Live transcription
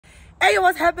Hey,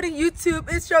 what's happening,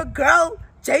 YouTube? It's your girl,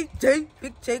 JJ,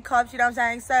 Big J Cops, you know what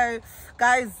I'm saying? So,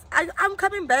 guys, I'm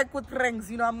coming back with rings,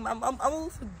 you know, I'm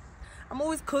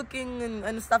always cooking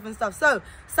and stuff. So,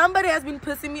 somebody has been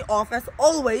pissing me off, as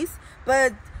always,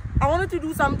 but I wanted to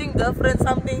do something different,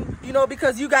 you know,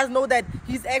 because you guys know that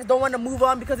his ex don't want to move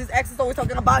on because his ex is always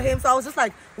talking about him. So, I was just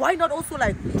like, why not also,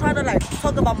 like, try to, like,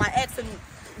 talk about my ex and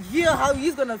hear how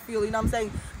he's gonna feel, you know what I'm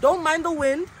saying? Don't mind the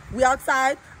wind, we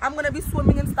outside, I'm gonna be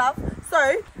swimming and stuff.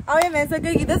 So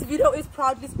this video is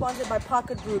proudly sponsored by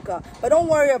Pocket Brooker, but don't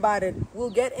worry about it,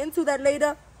 we'll get into that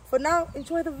later. For now,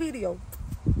 enjoy the video.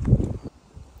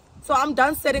 So I'm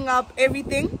done setting up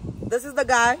everything. This is the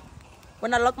guy.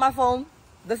 When I lock my phone,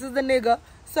 this is the nigga.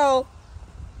 So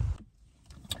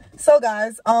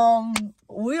guys,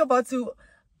 we're about to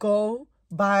go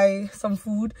buy some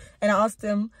food, and I asked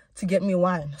him to get me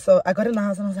wine. So I got in the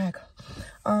house and I was like,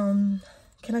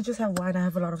 can I just have wine? I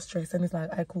have a lot of stress. And he's like,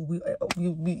 alright, cool,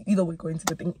 we either way go into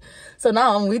the thing. So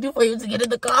now I'm waiting for you to get in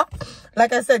the car.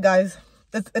 Like I said, guys,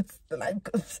 it's like,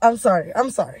 I'm sorry.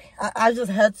 I just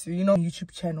had to, you know,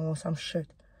 YouTube channel or some shit.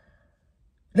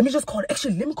 Let me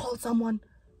call someone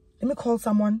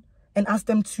and ask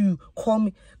them to call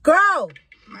me.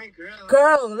 My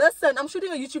girl, listen, I'm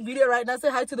shooting a YouTube video right now. Say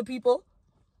hi to the people.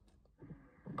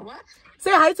 What?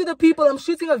 Say hi to the people. I'm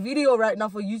shooting a video right now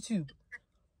for YouTube.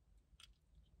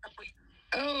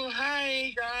 Oh,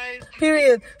 hi, guys.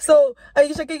 Period. So,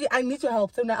 Ayesha, I need your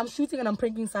help. So now I'm shooting and I'm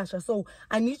pranking Sasha. So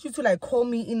I need you to like call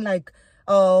me in like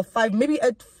 5, maybe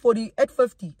at 40, at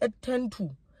 50, at 10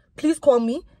 to. Please call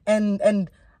me and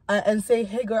say,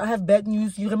 hey girl, I have bad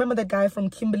news. You remember that guy from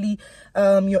Kimberley,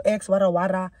 your ex,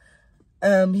 Wara.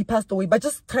 He passed away, but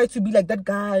just try to be like that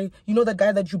guy, you know, that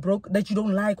guy that you broke, that you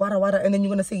don't like, wada, and then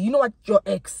you're gonna say, you know what, your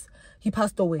ex, he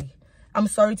passed away. I'm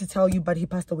sorry to tell you, but he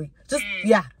passed away. Just,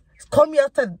 yeah, call me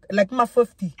after like my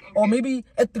 50, or maybe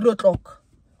at 3 o'clock.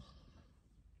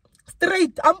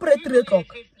 Straight, I'm at 3 o'clock.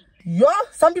 Yeah,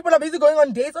 some people are busy going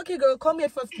on dates. Okay, girl, call me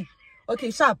at 50.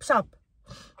 Okay, sharp.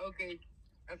 Okay.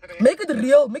 Make it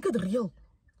real.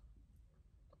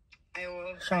 I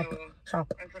will. Sharp.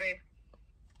 Okay.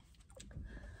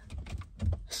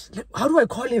 How do I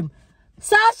call him?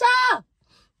 Sasha!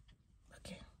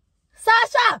 Okay.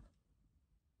 Sasha!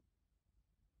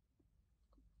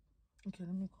 Okay,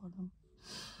 let me call him.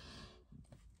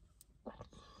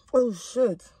 Oh,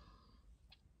 shit.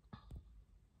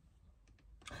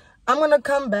 I'm gonna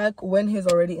come back when he's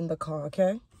already in the car,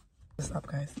 okay? What's up,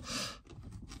 guys?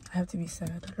 I have to be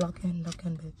sad. Lock in, bitch.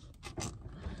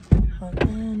 Lock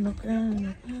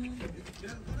in.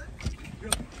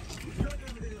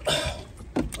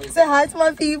 Say hi to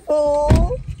my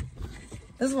people.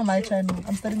 This is for my channel.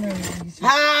 I'm starting a YouTube.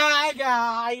 Hi,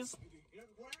 guys.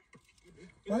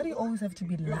 Why do you always have to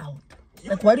be loud?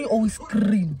 Like, why do you always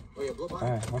scream?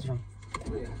 Alright, what's wrong?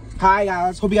 Hi,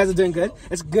 guys. Hope you guys are doing good.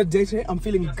 It's a good day today. I'm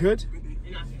feeling good.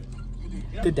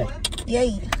 Good day.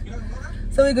 Yay.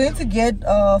 So we're going to get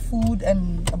food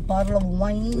and a bottle of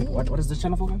wine. Wait, what is this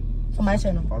channel for, man? For my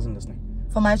channel. I wasn't listening.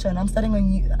 For my channel. I'm starting a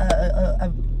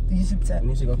YouTube channel. I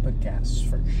need to go put gas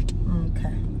first.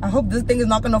 Okay. I hope this thing is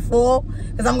not gonna fall,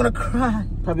 because I'm gonna cry.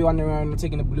 Probably wondering around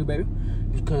taking the blue baby,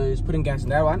 because putting gas in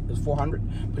that one is 400.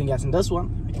 Putting gas in this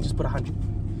one, I can just put 100.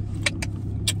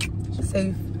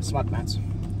 Safe. Smart mats.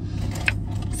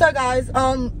 So guys,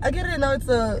 I get it now. It's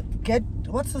a get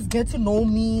to know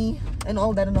me and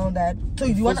all that. So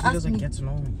you want to ask me? Get to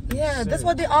know me. Yeah, that's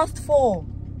what they asked for.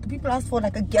 The people asked for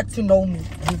like a get to know me.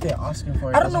 I think they're asking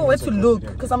for it. I don't know where to look,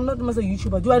 because I'm not much a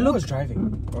YouTuber. Do I look? I was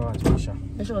driving. Oh, it's Misha.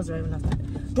 Misha was driving last time.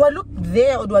 Do I look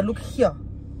there or do I look here?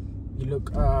 You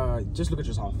look, just look at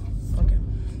yourself. Okay.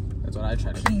 That's what I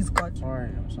try to do. Please, God. Sorry,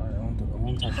 I'm sorry. I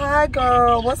won't touch you. Hi,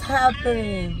 girl. What's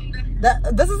happening?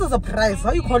 This is a surprise. Why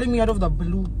are you calling me out of the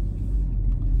blue?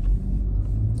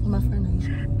 My friend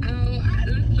Aisha.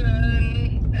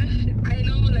 Listen, I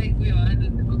know like we are,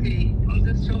 okay, on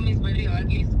this show is very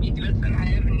hardly speechless, and I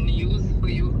have news for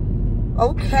you.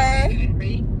 Okay.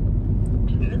 Right?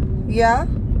 Yeah?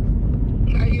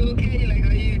 Are you okay? Like,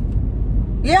 are you?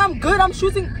 Yeah, I'm good. I'm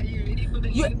shooting. Are you ready for the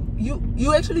news?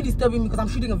 You actually disturbing me because I'm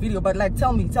shooting a video, but like,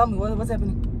 tell me what's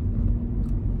happening?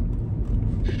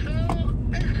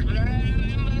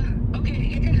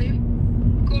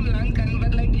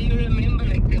 But like, do you remember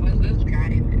like there was this guy,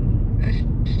 man?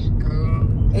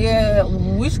 Yeah,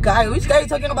 which guy? Which guy are you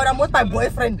talking about? I'm with my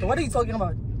boyfriend. What are you talking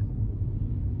about?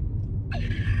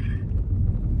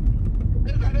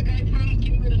 This other guy from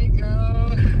Kimberley,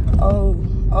 girl. Oh,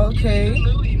 okay. You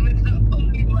know him. It's the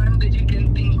only one that you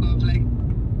can think of, like.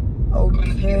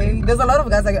 Okay. There's a lot of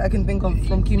guys I can think of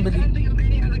from Kimberley. I can't think of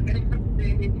any other guy from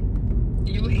there.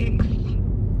 You ex.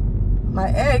 My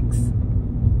ex?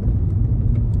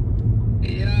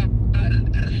 Yeah.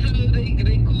 So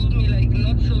they called me like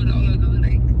not so long ago,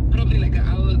 like probably like an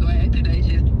hour ago. I had to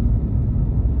digest.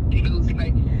 He goes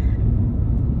like,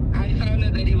 I found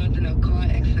out that he was in a car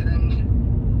accident.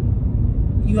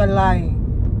 You are lying.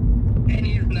 And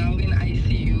he's now in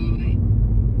ICU.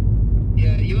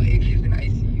 Yeah, your ex is in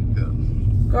ICU,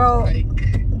 girl.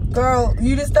 Girl,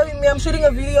 you disturbing me. I'm shooting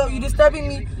a video. You disturbing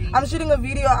me. I'm shooting a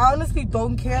video. I honestly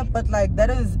don't care, but like that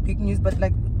is big news. But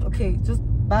like, okay, just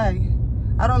bye.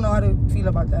 I don't know how to feel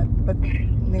about that, but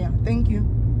yeah, thank you.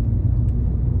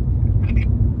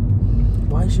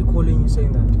 Why is she calling you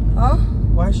saying that? Huh?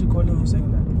 Why is she calling you saying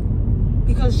that?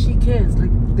 Because she cares.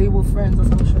 Like they were friends or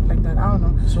some shit like that. I don't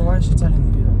know. So why is she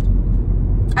telling you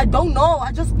that? I don't know.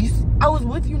 I was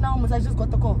with you now, but I just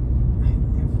got the call. You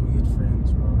have weird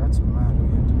friends, bro. That's mad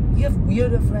weird. You have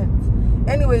weirder friends.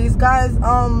 Anyways, guys,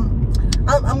 I'm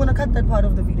gonna cut that part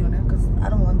of the video now because I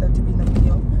don't want that to be in the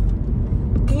video.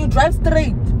 Can you drive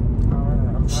straight?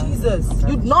 Jesus,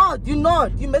 you're not.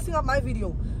 You're messing up my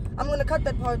video. I'm gonna cut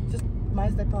that part. Just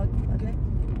minus that part, okay?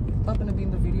 Not gonna be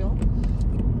in the video.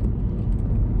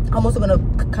 I'm also gonna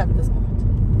cut this part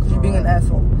because you're being an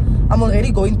asshole. I'm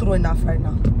already going through enough right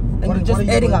now, and you're just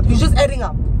adding up. You're just adding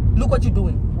up. Look what you're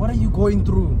doing. What are you going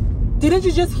through? Didn't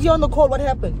you just hear on the call what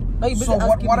happened? Now you're busy So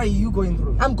asking what me. are you going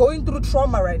through? I'm going through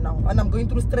trauma right now, and I'm going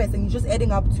through stress, and you're just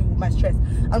adding up to my stress.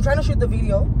 I'm trying to shoot the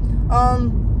video.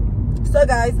 So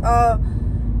guys,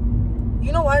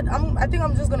 you know what? I think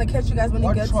I'm just gonna catch you guys when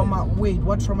you get trauma? Wait,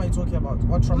 what trauma are you talking about?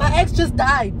 What trauma? My ex just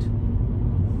died.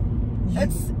 They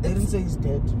didn't say he's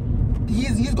dead.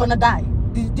 He's gonna die.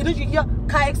 Didn't you hear?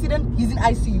 Car accident. He's in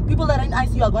ICU. People that are in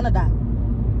ICU are gonna die.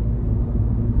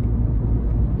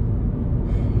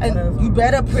 And you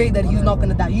better pray that he's not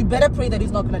gonna die. You better pray that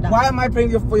he's not gonna die. Why am I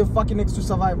praying for your fucking ex to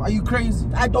survive? Are you crazy?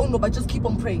 I don't know, but just keep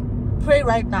on praying. Pray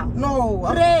right now. No.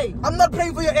 Pray. I'm not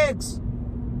praying for your ex.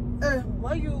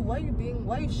 Why are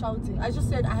you shouting? I just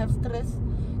said I have stress.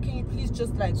 Can you please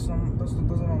just like Doesn't answer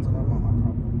that. Not my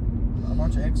problem.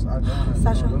 About your ex, I don't.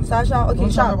 Sasha, okay, don't tell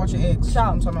me shout. about your ex.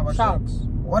 Shout. Don't tell me about Shout. your ex.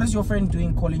 What is your friend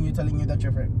doing, calling you, telling you that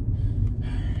your friend?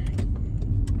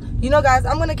 You know, guys,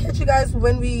 I'm gonna catch you guys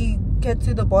when we get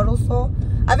to the bottle store.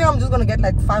 I think I'm just gonna get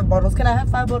like 5 bottles. Can I have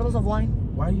 5 bottles of wine?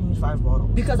 Why do you need 5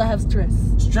 bottles? Because I have stress.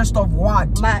 Stressed of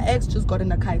what? My ex just got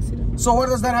in a car accident. So what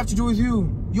does that have to do with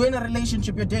you? You're in a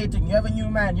relationship, you're dating, you have a new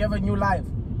man, you have a new life.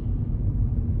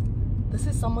 This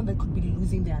is someone that could be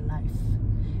losing their life.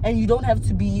 And you don't have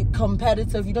to be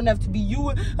competitive. You don't have to be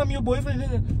I'm your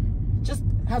boyfriend. Just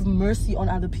have mercy on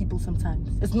other people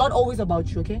sometimes. It's not always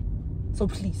about you, okay? So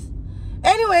please.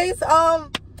 Anyways,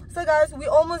 so guys, we're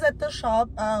almost at the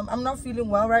shop. I'm not feeling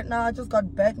well right now. I just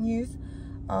got bad news.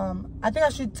 I think I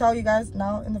should tell you guys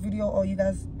now in the video, or you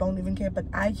guys don't even care, but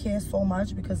I care so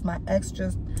much because my ex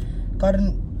just I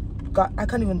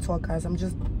can't even talk, guys.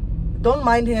 Don't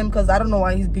mind him because I don't know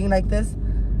why he's being like this.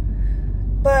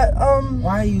 But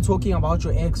why are you talking about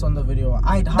your ex on the video?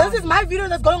 This is my video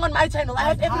that's going on my channel. I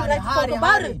have every right to talk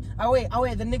about it.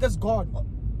 Wait, the nigga's gone.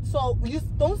 So you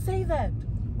don't say that.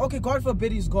 Okay, God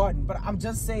forbid he's gone, but I'm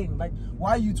just saying, like,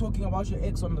 why are you talking about your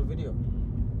ex on the video?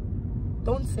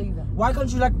 Don't say that. Why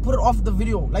can't you like put it off the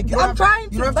video? Like I'm trying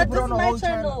to, you don't have but to put it on this is the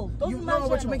my whole channel. This is my but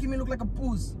channel. you're making me look like a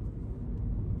poos.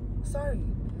 Sorry.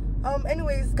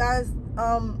 Anyways, guys,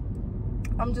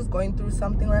 I'm just going through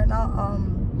something right now.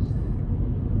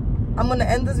 I'm gonna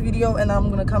end this video and I'm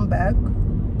gonna come back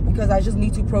because I just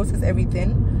need to process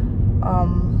everything. I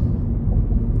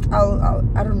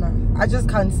don't know. I just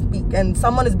can't speak, and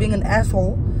someone is being an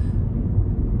asshole.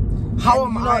 How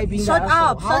am I being Shut an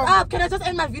up! asshole? Shut up! Can I just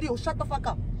end my video? Shut the fuck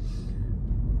up.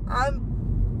 I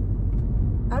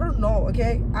don't know.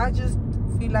 Okay, I just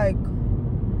feel like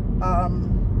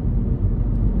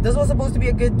this was supposed to be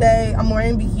a good day. I'm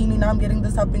wearing bikini now. I'm getting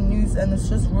this up in news, and it's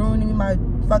just ruining my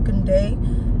fucking day.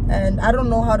 And I don't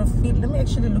know how to feel. Let me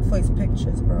actually look for his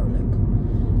pictures, bro. Like,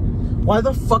 why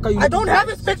the fuck are you? I don't have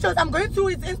his pictures. I'm going through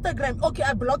his Instagram. Okay,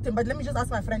 I blocked him, but let me just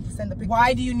ask my friend to send the picture.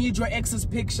 Why do you need your ex's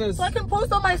pictures? So I can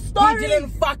post on my story. He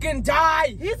didn't fucking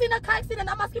die. He's in a car accident.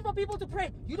 I'm asking for people to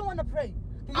pray. You don't want to pray.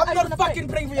 I'm not fucking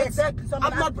praying for your ex. Exactly. So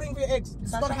I'm not praying for your ex.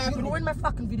 It's not happening. You ruined my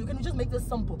fucking video. Can you just make this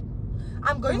simple?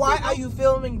 Why are you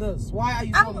filming this? Why are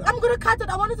you filming I'm gonna cut it.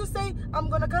 I wanted to say I'm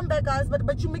gonna come back, guys,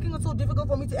 but you're making it so difficult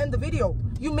for me to end the video.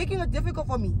 You're making it difficult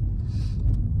for me.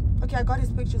 Okay, I got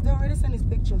his pictures. They already sent his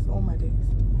pictures. Oh my days.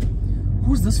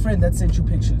 Who's this friend that sent you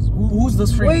pictures? Who's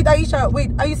this friend? Wait, Aisha, wait,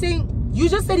 are you saying you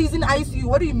just said he's in ICU?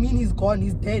 What do you mean he's gone?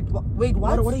 He's dead? Wait,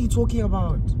 what? What are you talking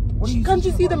about? Can't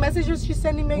you see the messages she's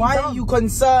sending me? Why are you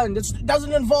concerned? It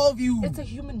doesn't involve you. It's a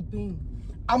human being.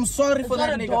 I'm sorry for not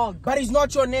that a nigga. dog. But he's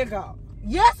not your nigga.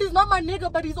 Yes, he's not my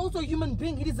nigga, but he's also a human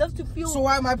being. He deserves to feel So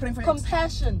why am I praying for ex?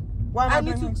 compassion. Why am I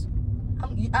need praying to.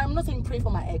 for ex? I'm not saying pray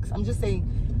for my ex. I'm just saying.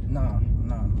 No,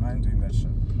 I ain't doing that shit.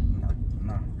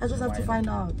 No. I just have to find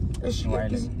out. Is she?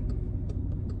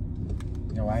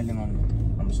 You're wilding on me.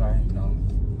 I'm sorry. No.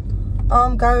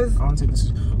 Guys. I don't take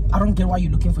this. I don't get why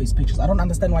you're looking for his pictures. I don't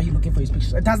understand why you're looking for his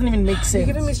pictures. It doesn't even make sense. You're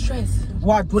giving me stress.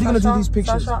 What? What are you gonna do with these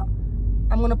pictures? Sasha,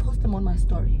 I'm gonna post them on my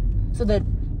story so that.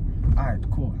 Alright,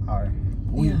 cool. Alright.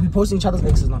 Yeah. We posting each other's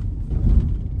exes now.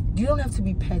 You don't have to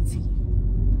be petty.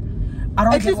 I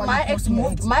don't At get least why my you're ex posting your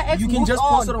moved. My ex You can moved just on.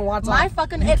 post it on WhatsApp. My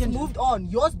fucking You ex can- moved on.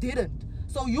 Yours didn't.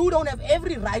 So you don't have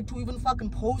every right to even fucking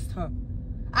post her.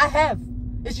 I have.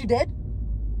 Is she dead?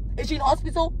 Is she in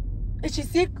hospital? Is she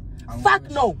sick? Fuck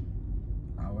wish. no.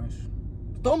 I wish.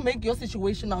 Don't make your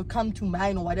situation now come to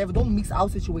mine or whatever. Don't mix our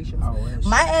situations. I wish.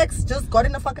 My ex just got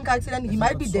in a fucking car accident. He If I might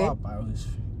could be dead. swap, I wish.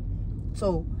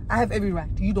 So I have every right.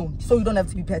 You don't. So you don't have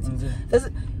to be petty. Mm-hmm.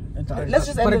 Let's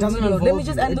just end But it the doesn't video. Let me involve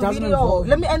just you. end It the doesn't video. involve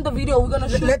Let me end the video. We're gonna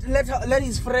shoot. Let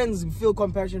his friends feel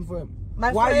compassion for him.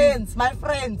 My Why friends.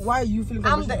 Why are you feeling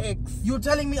I'm compassion? the ex. You're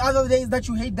telling me other days that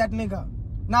you hate that nigga.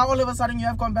 Now all of a sudden you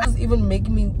have compassion. It's even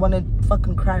making me want to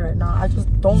fucking cry right now. I just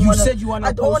don't want to. You said you want to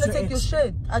I don't want post to your take your ex.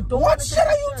 shit. I don't. What wanna shit take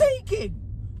are your you shit. taking?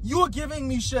 You're giving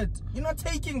me shit. You're not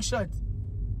taking shit.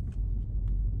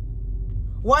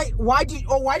 Why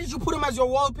did you put him as your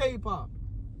wallpaper?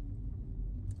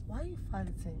 Why are you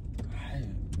fighting?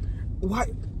 Why?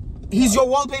 He's your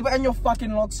wallpaper and your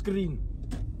fucking lock screen.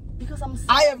 Because I'm sad.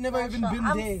 I have never even been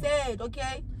I'm there. sad,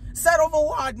 okay? Sad over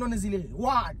what, Nonazile?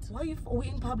 What? Why are you we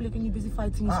in public and you're busy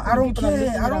fighting? I don't People are care.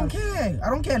 looking I don't around. care. I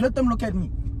don't care. Let them look at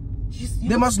me. You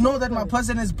They must know that stupid. my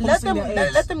person is Let posting them, their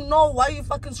ex. let them know why you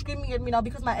fucking screaming at me now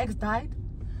because my ex died.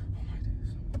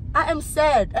 I am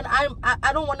sad and I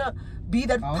don't want to be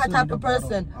that type of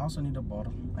person. I also need a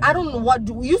bottle. I don't know what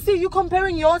do you see. You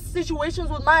comparing your situations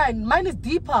with mine. Mine is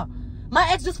deeper. My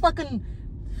ex just fucking.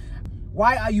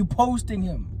 Why are you posting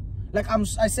him? Like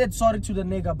I said sorry to the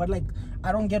nigga, but like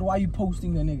I don't get why you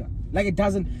posting the nigga. Like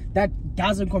that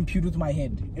doesn't compute with my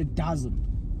head. It doesn't.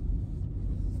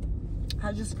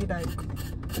 I just feel like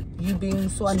you being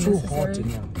so It's too unnecessary. hot in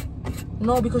here.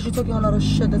 No, because you're talking a lot of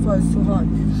shit. That's why it's so hard.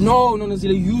 No,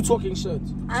 Nonazile, you talking shit.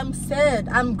 I'm sad.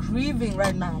 I'm grieving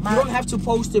right now. You don't have to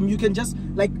post him. You can just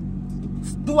like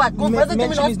do what? Go visit him in mention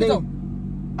his hospital.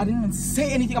 name. I didn't even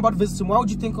say anything about visit him. Why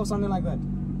would you think of something like that?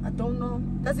 I don't know.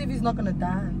 That's if he's not gonna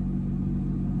die.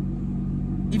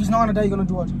 If he's not gonna die, you're gonna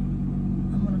do what?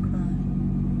 I'm gonna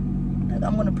cry. Like,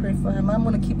 I'm gonna pray for him. I'm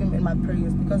gonna keep him in my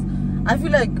prayers because I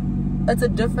feel like it's a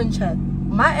different chat.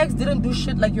 My ex didn't do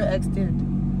shit like your ex did.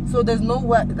 So there's no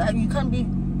way like, you can't be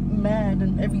mad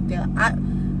and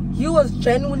everything. He was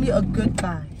genuinely a good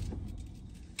guy.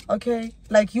 Okay?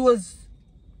 Like he was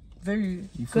very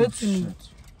good to me.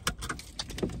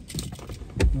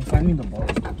 You find me the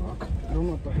balls to talk. I don't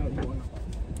know what the hell you want.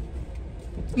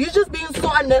 You're just being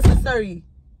so unnecessary.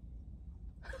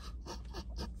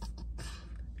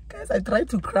 Guys, I tried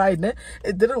to cry, né?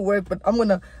 It didn't work, but we're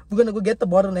gonna go get the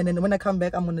bottle, and then when I come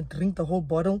back, I'm gonna drink the whole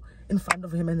bottle in front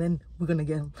of him, and then we're gonna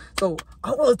get him. So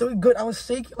I was doing good. I was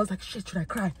shaking. I was like, shit, should I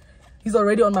cry? He's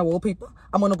already on my wallpaper.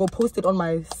 I'm gonna go post it on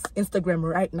my Instagram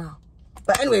right now.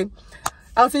 But anyway,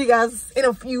 I'll see you guys in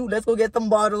a few. Let's go get them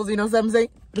bottles. You know what I'm saying?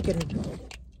 Look at him.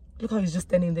 Look how he's just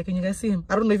standing there. Can you guys see him?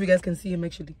 I don't know if you guys can see him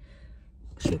actually.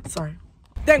 Shit, sorry.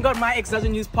 Thank God my ex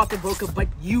doesn't use Pocket Broker, but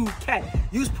you can.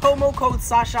 Use promo code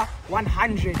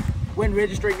Sasha100 when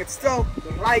registering. It's still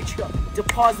the right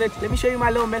deposit. Let me show you my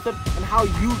little method on how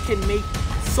you can make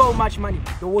so much money.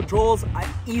 The withdrawals are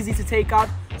easy to take out.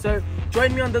 So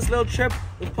join me on this little trip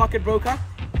with Pocket Broker.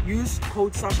 Use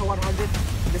code Sasha100.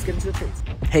 Let's get into the trades.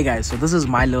 Hey guys, so this is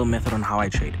my little method on how I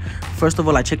trade. First of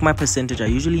all, I check my percentage. I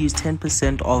usually use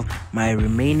 10% of my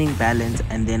remaining balance,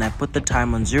 and then I put the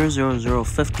time on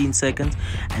 0.00015 seconds,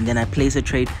 and then I place a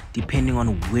trade depending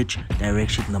on which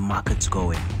direction the market's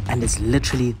going. And it's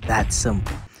literally that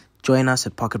simple. Join us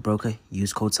at Pocket Broker.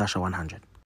 Use code Sasha100.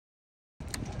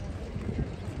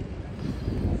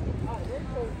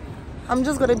 I'm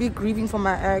just gonna be grieving for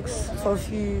my ex for a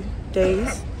few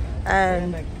days,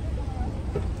 and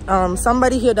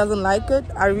somebody here doesn't like it.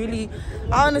 I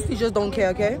honestly just don't care,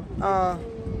 okay?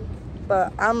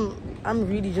 But I'm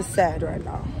really just sad right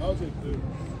now.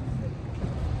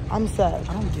 I'm sad.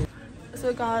 I don't get it.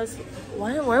 So guys,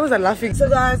 why was I laughing? So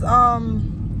guys,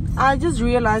 I just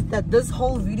realized that this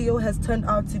whole video has turned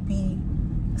out to be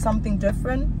something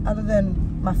different other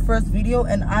than my first video,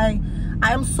 and I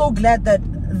am so glad that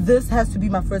this has to be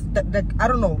my first. Like I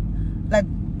don't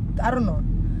know.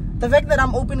 The fact that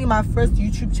I'm opening my first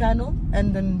YouTube channel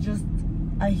and then just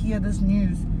I hear this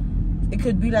news, it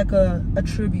could be like a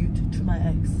tribute to my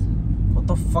ex. What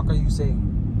the fuck are you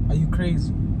saying? Are you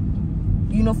crazy?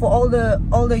 You know, for all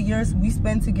the years we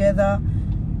spent together,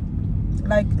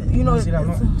 like, you know. See, dog.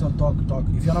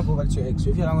 If you're not going back to your ex,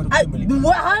 if you're not going to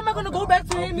how am I gonna go back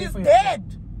to him? He's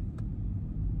dead.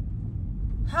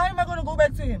 How am I gonna go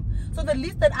back to him? So the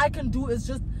least that I can do is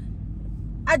just.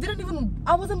 I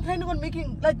wasn't planning on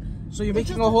making like. So you're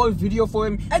making a whole video for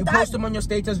him. You post him on your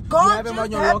status. God you have him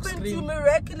on your lock happened screen. to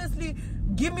miraculously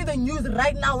give me the news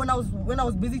right now when I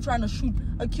was busy trying to shoot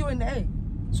a Q&A.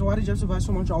 So why did you have to buy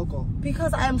so much alcohol?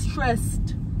 Because I am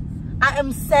stressed. I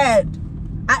am sad.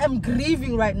 I am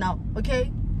grieving right now.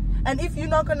 Okay, and if you're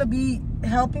not gonna be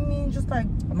helping me, just like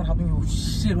I'm not helping you with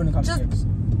shit when it comes to sex.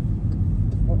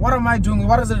 What am I doing?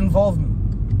 What does it involve me?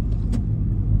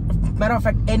 Matter of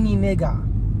fact, any nigga.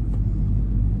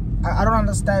 I don't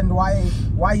understand why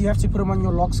you have to put him on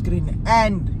your lock screen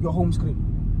and your home screen.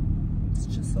 It's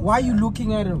just so why sad. are you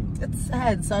looking at him? It's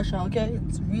sad, Sasha, okay?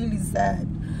 It's really sad.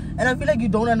 And I feel like you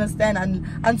don't understand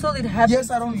until it happens. Yes,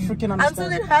 I don't freaking understand.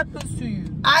 Until it happens to you.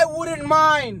 I wouldn't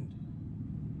mind.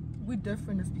 We're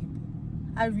different as people.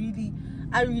 I really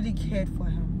cared for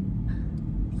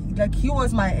him. Like, he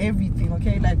was my everything,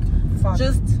 okay? Like, fuck.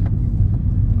 Just...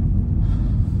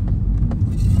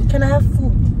 Can I have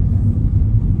food?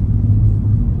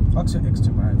 Fuck's your ex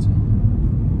too bad.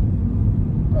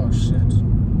 Oh shit.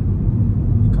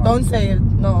 Don't say it.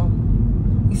 No.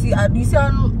 You see, I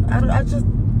just.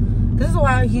 This is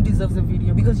why he deserves a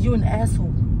video, because you're an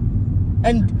asshole.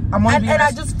 And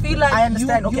I just feel like I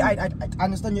understand. I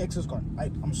understand your ex is gone.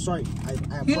 I'm sorry.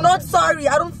 You're not sorry.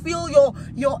 I don't feel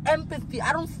your empathy.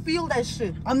 I don't feel that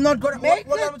shit. I'm not gonna.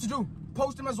 What am I to do?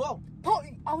 Post him as well.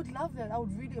 I would love that. I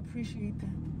would really appreciate that.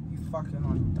 You fucking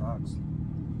on drugs.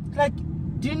 Like,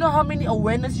 do you know how many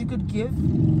awareness you could give?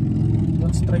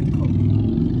 That's straight coke.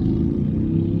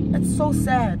 It's so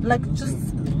sad. Like, you're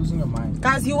losing your mind.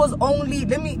 Guys, he was only.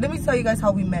 Let me tell you guys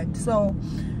how we met. So,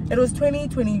 it was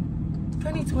 2020.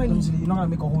 You're not gonna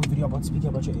make a whole video about speaking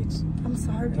about your ex. I'm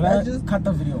sorry. I just cut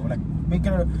the video. Like, make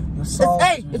it yourself.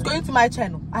 It's going to my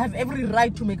channel. I have every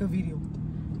right to make a video.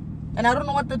 And I don't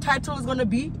know what the title is gonna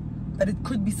be, but it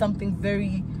could be something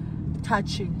very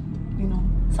touching. You know,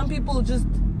 some people just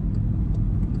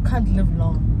can't live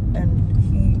long, and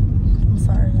I'm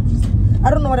sorry. I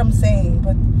don't know what I'm saying,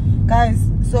 but guys,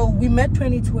 so we met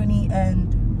 2020,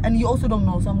 and you also don't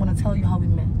know, so I'm gonna tell you how we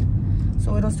met.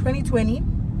 So it was 2020.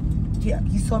 Yeah,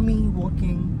 he saw me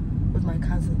walking with my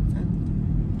cousins,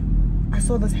 and I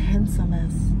saw this handsome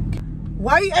ass.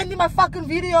 Why are you ending my fucking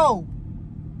video?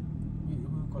 Who are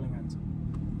you calling handsome?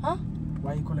 Huh?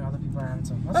 Why are you calling other people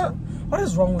handsome? What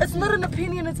is wrong with you? It's not an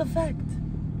opinion, it's a fact.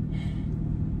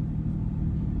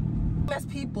 As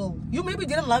people, you maybe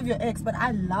didn't love your ex, but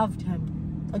I loved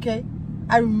him. Okay?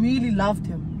 I really loved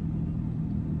him.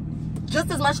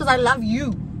 Just as much as I love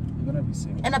you. You're gonna be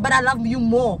saying. But I love you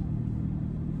more.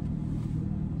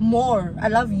 I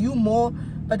love you more,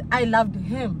 but I loved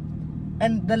him.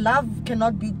 And the love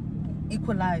cannot be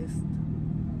equalized.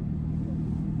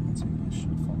 That's really shit,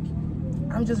 fuck you.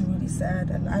 I'm just really sad,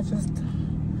 and I just...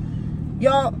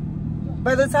 Yo,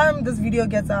 by the time this video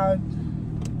gets out,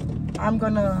 I'm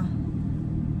gonna...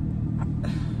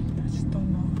 I just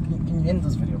don't know. Can you end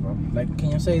this video, bro? Like, can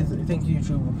you say thank you,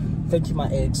 YouTube, thank you, my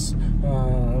ex,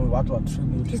 what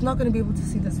tribute? He's not gonna be able to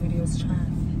see this video. It's trash.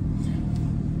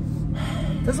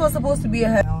 This was supposed to be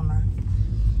a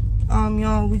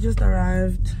y'all, we just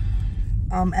arrived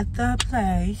at the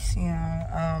place.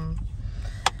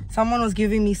 Someone was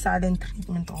giving me silent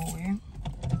treatment always.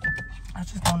 I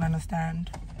just don't understand.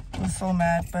 I was so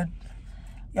mad, but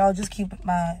y'all just keep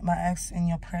my ex in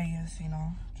your prayers, you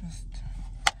know. Just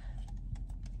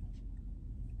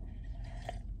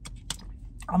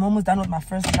I'm almost done with my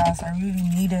first class. I really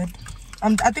need it.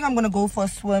 I think I'm gonna go for a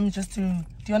swim just to...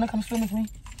 Do you wanna come swim with me?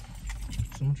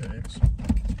 Swim with your ex.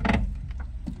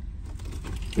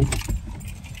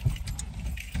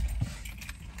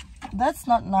 That's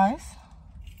not nice.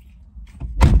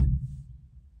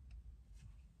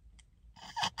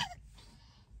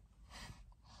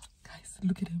 Guys,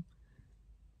 look at him.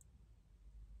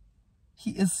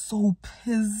 He is so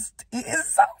pissed. He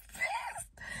is so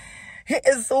pissed. He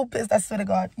is so pissed. I swear to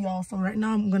God, y'all. So right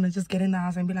now I'm gonna just get in the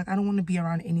house and be like, I don't want to be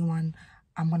around anyone.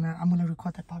 I'm gonna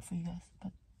record that part for you guys.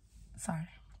 But sorry.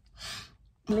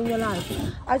 In your life,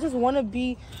 I just want to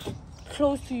be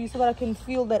close to you so that I can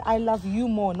feel that I love you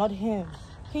more, not him.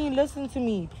 Can you listen to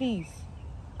me, please?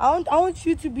 I want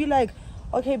you to be like,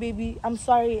 okay, baby, I'm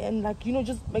sorry, and like, you know,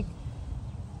 just like,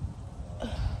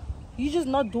 you're just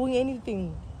not doing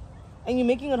anything. And you're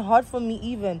making it hard for me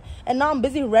even. And now I'm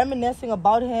busy reminiscing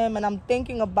about him. And I'm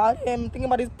thinking about him. Thinking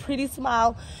about his pretty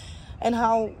smile. And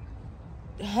how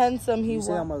handsome he was.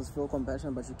 You say I must feel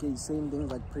compassion, but you keep saying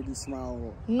things like pretty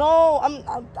smile. No,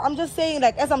 I'm just saying,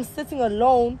 like, as I'm sitting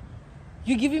alone,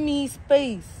 you're giving me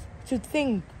space to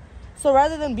think. So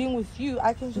rather than being with you,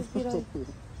 I can just be like...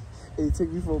 Hey,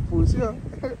 take me for a push. Yeah.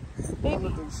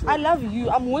 Baby, I love you.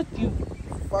 I'm with you.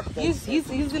 Fuck that. He's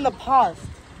in the past.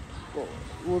 Well,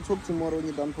 we'll talk tomorrow when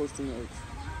you're done posting it.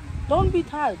 Don't be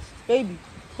touched, baby.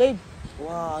 Baby.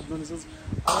 Wow, no,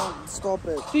 stop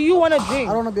it. Do you want to drink?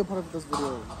 I don't want to be a part of this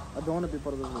video. I don't want to be a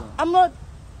part of this video. I'm not...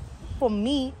 For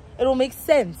me, it'll make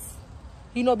sense.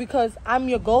 You know, because I'm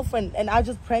your girlfriend and I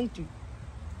just pranked you.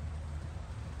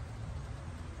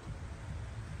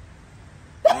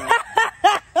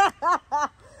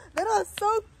 That was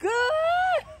so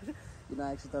good. You know,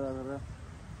 I actually thought I was real.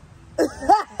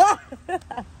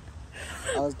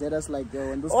 I was dead as like, yo,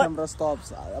 when this camera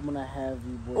stops, I'm gonna have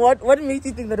you, boy. What made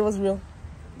you think that it was real?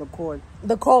 The call.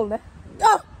 The call, ne?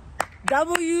 Oh!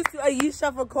 W to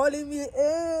Aisha for calling me.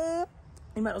 I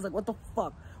was like, what the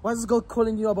fuck? Why is this girl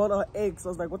calling you about her ex? I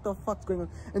was like, what the fuck's going on?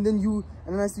 And then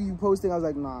I see you posting. I was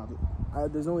like, nah,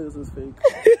 there's no way this is fake.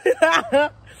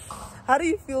 How do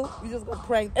you feel? You just got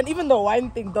pranked. And even the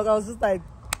wine thing, dog, I was just like,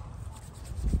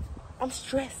 I'm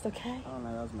stressed, okay? I don't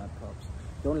know, that was my props.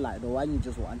 Don't lie, the wine, you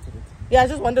just wanted it. Yeah, I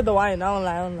just wanted the wine. I don't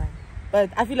lie. But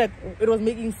I feel like it was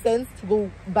making sense to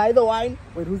go buy the wine.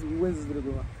 Wait, where's this video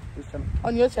going on? Which channel?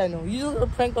 On your channel. You just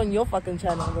got pranked on your fucking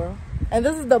channel, bro. And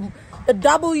this is the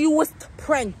W-ist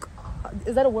prank.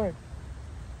 Is that a word?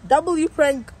 W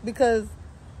prank because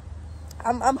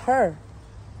I'm her.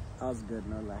 That was good,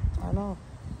 no lie. I know.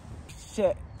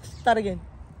 Shit. Start again.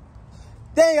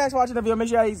 Thank you guys for watching the video. Make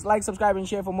sure you like, subscribe, and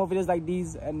share for more videos like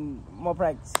these and more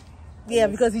pranks. Yeah,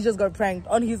 because he just got pranked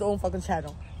on his own fucking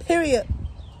channel. Period.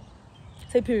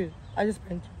 Say period. I just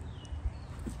pranked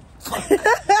you.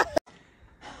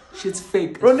 Shit's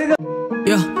fake. Bro, nigga.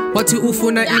 Yeah, what you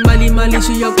ufuna imali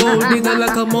she a gold nigga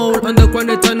like a mole underground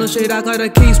the tunnel shade. I got a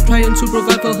case trying to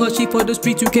provide for her. She for the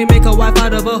streets, you can't make a wife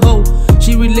out of a hoe.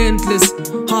 She relentless,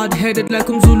 hard-headed like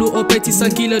Zulu or Petty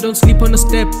Sakila. Don't sleep on a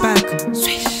step back.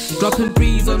 Dropping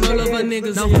breeze on all of her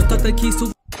niggas. Now who's got the keys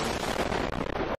to